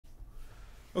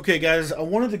Okay, guys, I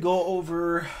wanted to go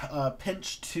over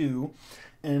pinch two,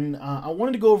 and I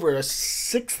wanted to go over a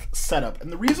sixth setup.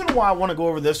 And the reason why I want to go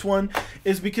over this one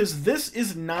is because this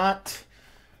is not.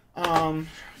 I'm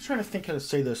trying to think how to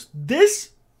say this.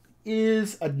 This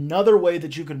is another way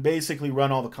that you can basically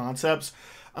run all the concepts.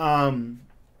 And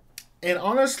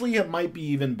honestly, it might be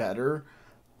even better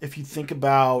if you think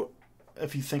about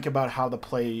how the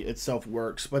play itself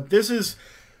works. But this is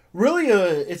really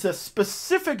it's a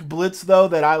specific blitz though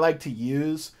that I like to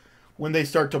use when they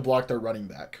start to block their running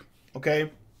back. Okay,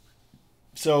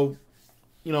 so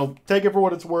take it for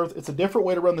what it's worth. It's a different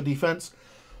way to run the defense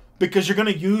because you're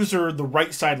going to use the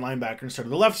right side linebacker instead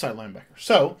of the left side linebacker.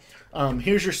 So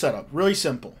here's your setup. Really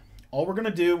simple. All we're going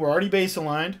to do, we're already base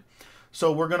aligned.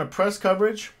 So we're going to press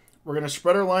coverage. We're going to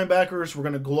spread our linebackers. We're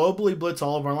going to globally blitz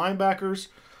all of our linebackers.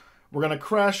 We're going to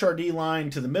crash our D-line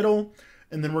to the middle.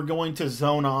 And then we're going to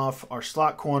zone off our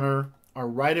slot corner, our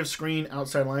right of screen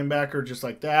outside linebacker, just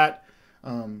like that.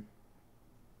 And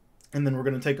then we're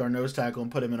going to take our nose tackle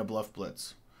and put him in a bluff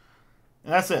blitz.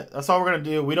 And that's it. That's all we're going to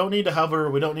do. We don't need to hover.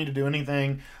 We don't need to do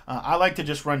anything. I like to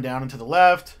just run down and to the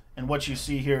left. And what you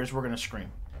see here is we're going to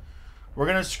scream. We're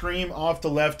going to scream off the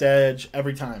left edge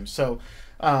every time. So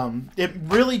it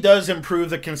really does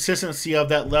improve the consistency of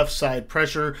that left side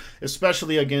pressure,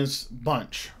 especially against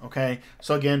bunch. Okay,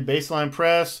 so again, baseline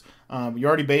press. You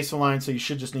already baseline, so you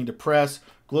should just need to press.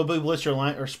 Globally blitz your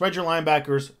line or spread your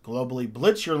linebackers. Globally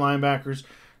blitz your linebackers.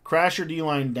 Crash your D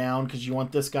line down because you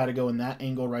want this guy to go in that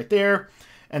angle right there.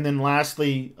 And then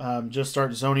lastly, just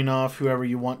start zoning off whoever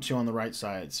you want to on the right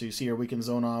side. So you see here we can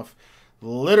zone off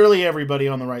literally everybody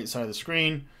on the right side of the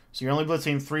screen. So you're only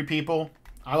blitzing 3 people.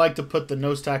 I like to put the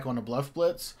nose tackle on a bluff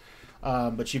blitz,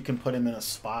 but you can put him in a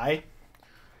spy.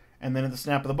 And then at the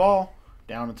snap of the ball,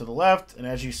 down and to the left. And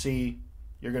as you see,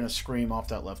 you're going to scream off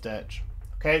that left edge.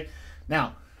 Okay?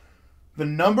 Now, the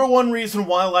number one reason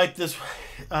why I like this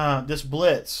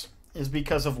blitz is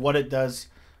because of what it does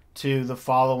to the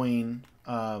following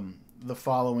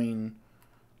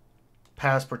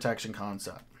pass protection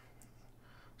concept.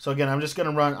 So again, I'm just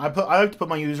going to run. I like to put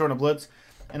my user on a blitz,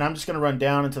 and I'm just going to run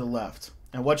down and to the left.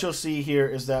 And what you'll see here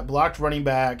is that blocked running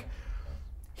back,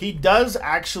 he does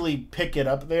actually pick it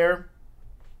up there,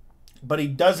 but he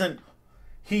doesn't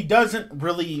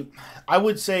really. I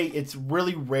would say it's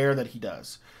really rare that he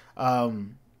does.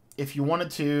 If you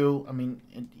wanted to, I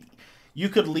mean, you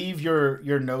could leave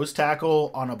your nose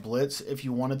tackle on a blitz if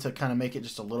you wanted to kind of make it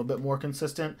just a little bit more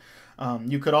consistent.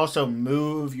 You could also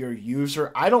move your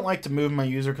user. I don't like to move my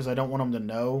user because I don't want them to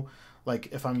know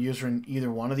like if I'm using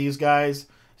either one of these guys.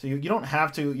 So you don't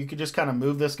have to. You could just kind of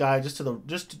move this guy just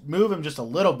move him just a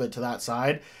little bit to that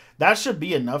side. That should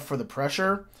be enough for the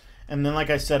pressure. And then, like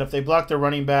I said, if they block their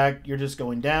running back, you're just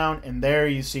going down, and there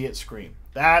you see it scream.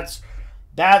 That's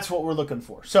what we're looking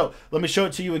for. So let me show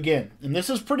it to you again. And this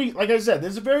is pretty, like I said,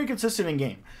 this is very consistent in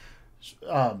game.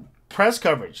 Press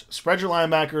coverage, spread your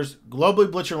linebackers, globally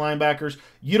blitz your linebackers.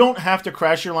 You don't have to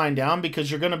crash your line down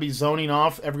because you're going to be zoning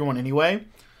off everyone anyway.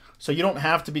 So you don't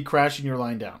have to be crashing your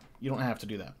line down. You don't have to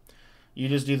do that. You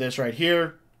just do this right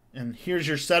here, and here's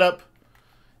your setup.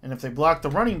 And if they block the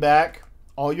running back,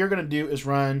 all you're going to do is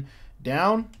run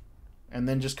down and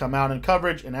then just come out in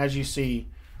coverage. And as you see,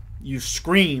 you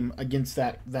scream against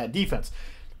that defense.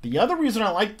 The other reason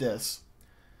I like this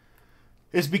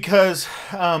is because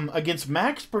against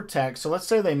max protect, so let's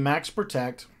say they max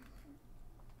protect,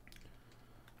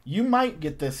 you might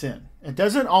get this in. It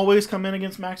doesn't always come in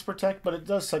against max protect, but it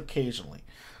does occasionally.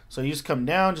 So you just come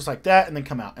down just like that and then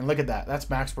come out. And look at that. That's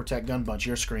max protect gun bunch.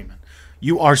 You're screaming.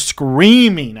 You are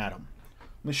screaming at them.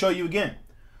 Let me show you again.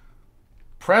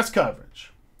 Press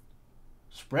coverage.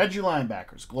 Spread your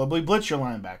linebackers. Globally blitz your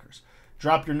linebackers.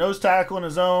 Drop your nose tackle in a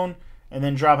zone, and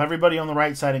then drop everybody on the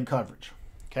right side in coverage.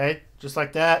 Okay? Just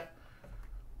like that.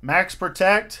 Max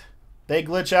protect. They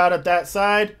glitch out at that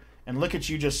side, and look at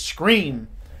you just scream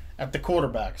at the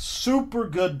quarterback. Super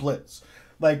good blitz.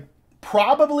 Like,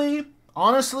 probably,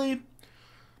 honestly,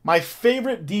 my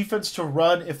favorite defense to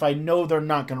run if I know they're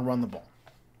not going to run the ball.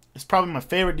 It's probably my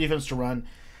favorite defense to run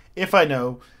if I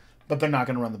know that they're not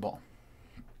going to run the ball.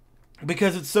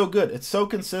 Because it's so good. It's so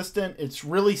consistent. It's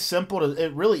really simple.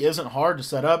 It really isn't hard to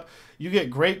set up. You get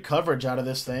great coverage out of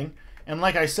this thing. And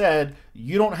like I said,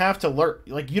 you don't have to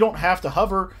you don't have to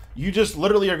hover. You just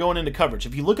literally are going into coverage.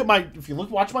 If you look at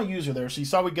watch my user there. So you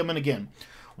saw we come in again.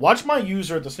 Watch my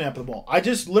user at the snap of the ball. I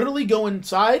just literally go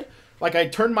inside, like I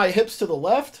turn my hips to the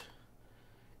left,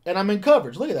 and I'm in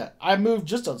coverage. Look at that. I move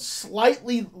just a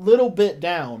slightly little bit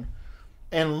down,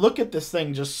 and look at this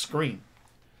thing just scream.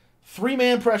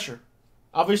 3-man pressure.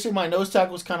 Obviously, my nose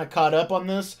tackle was kind of caught up on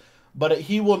this, but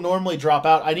he will normally drop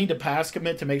out. I need to pass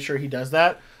commit to make sure he does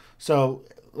that. So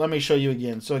let me show you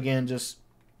again. So again, just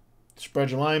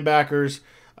spread your linebackers.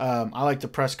 I like to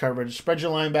press coverage. Spread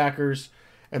your linebackers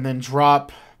and then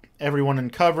drop everyone in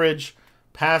coverage.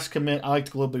 Pass commit. I like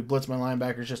to globally blitz my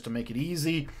linebackers just to make it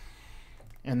easy.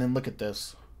 And then look at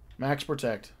this. Max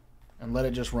protect and let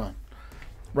it just run.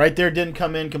 Right there didn't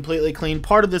come in completely clean.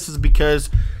 Part of this is because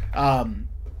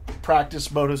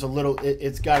practice mode is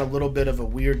it's got a little bit of a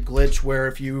weird glitch where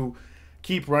if you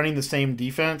keep running the same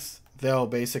defense, they'll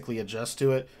basically adjust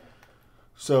to it.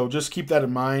 So just keep that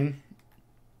in mind.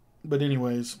 But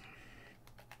anyways,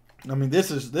 I mean, this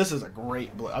is a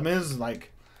great blitz. I mean, this is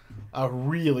like a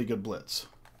really good blitz.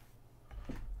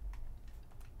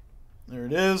 There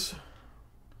it is.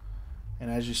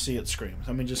 And as you see, it screams.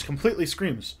 I mean, just completely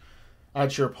screams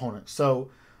at your opponent. So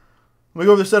let me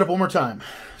go over the setup one more time.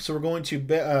 So we're going to,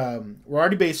 we're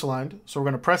already baselined. So we're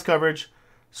going to press coverage,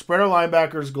 spread our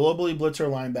linebackers, globally blitz our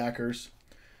linebackers,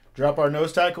 drop our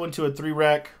nose tackle into a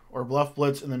 3-rec or bluff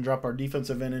blitz, and then drop our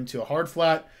defensive end into a hard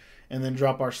flat, and then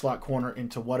drop our slot corner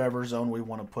into whatever zone we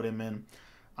want to put him in.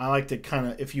 I like to kind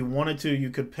of, if you wanted to, you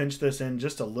could pinch this in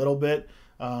just a little bit.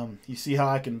 You see how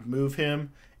I can move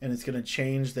him, and it's going to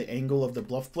change the angle of the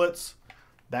bluff blitz.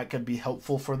 That could be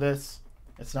helpful for this.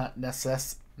 It's not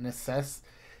it's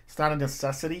not a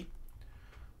necessity.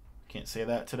 Can't say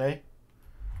that today.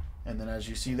 And then as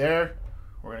you see there,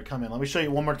 we're going to come in. Let me show you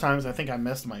one more time because I think I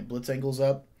messed my blitz angles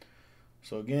up.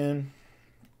 So again,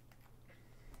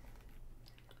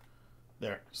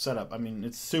 there, setup. I mean,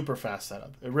 it's super fast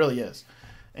setup. It really is.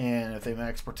 And if they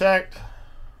max protect,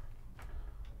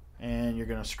 and you're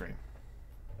going to scream.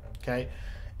 Okay?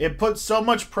 It puts so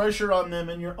much pressure on them,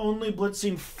 and you're only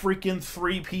blitzing freaking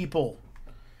 3 people.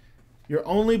 You're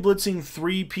only blitzing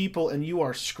 3 people, and you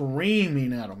are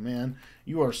screaming at them, man.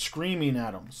 You are screaming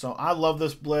at them. So I love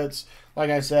this blitz.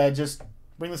 Like I said, just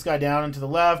bring this guy down and to the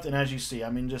left, and as you see, I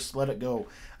mean, just let it go.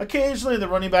 Occasionally, the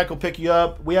running back will pick you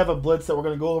up. We have a blitz that we're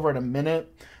going to go over in a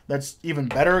minute that's even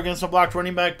better against a blocked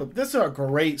running back, but this is a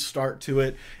great start to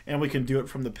it, and we can do it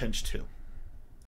from the pinch too.